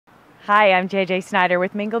Hi, I'm JJ Snyder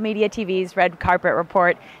with Mingle Media TV's Red Carpet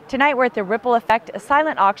Report. Tonight we're at the Ripple Effect, a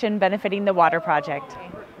silent auction benefiting the Water Project.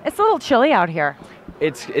 It's a little chilly out here.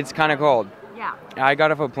 It's kind of cold. Yeah. I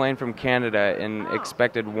got off a plane from Canada and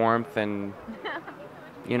expected warmth and,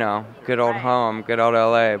 you know, good old home, good old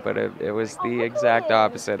LA, but it was the exact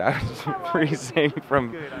opposite. I was freezing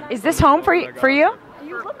from... Is this home for you?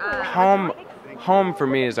 Home for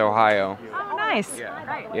me is Ohio. Oh, nice.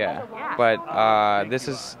 Yeah. But this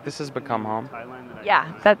has become home.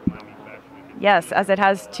 Yeah, yes, as it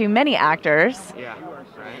has to many actors. Yeah.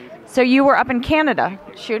 So you were up in Canada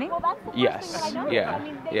shooting? Yes. Yeah.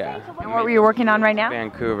 And what were you working on right now?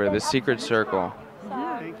 Vancouver, the Secret Circle.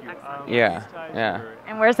 Yeah.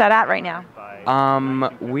 And where's that at right now?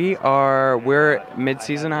 We're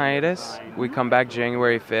mid-season hiatus. We come back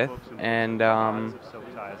January 5th, and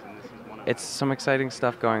it's some exciting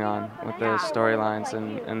stuff going on with the storylines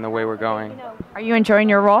and the way we're going. Are you enjoying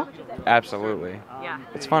your role? Absolutely. Yeah.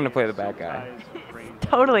 It's fun to play the bad guy.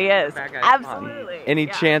 Totally is. Absolutely. Any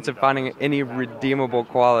chance of finding any redeemable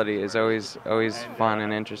quality is always fun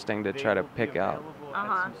and interesting to try to pick out.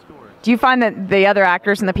 Do you find that the other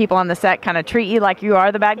actors and the people on the set kind of treat you like you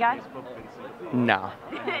are the bad guy? No,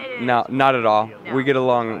 not at all. No.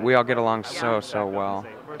 We all get along so well.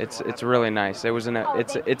 It's really nice.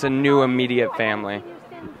 It's a new immediate family.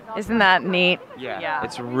 Isn't that neat? Yeah.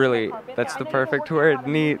 It's really, that's the perfect word,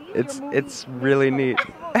 neat. It's really neat.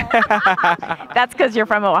 That's because you're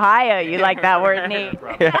from Ohio. You like that word, neat.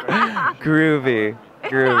 Yeah. Groovy.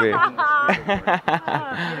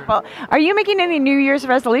 Well, are you making any New Year's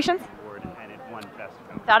resolutions?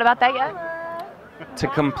 Thought about that yet? To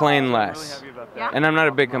complain less. Yeah. And I'm not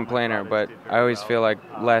a big complainer, but I always feel like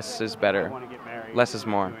less is better. Less is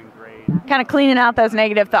more. Kind of cleaning out those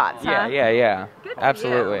negative thoughts, huh? Yeah.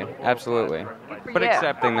 Absolutely. But you.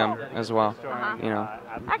 accepting them as well, you know.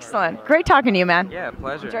 Excellent. Great talking to you, man. Yeah,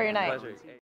 pleasure. Enjoy your night. Pleasure.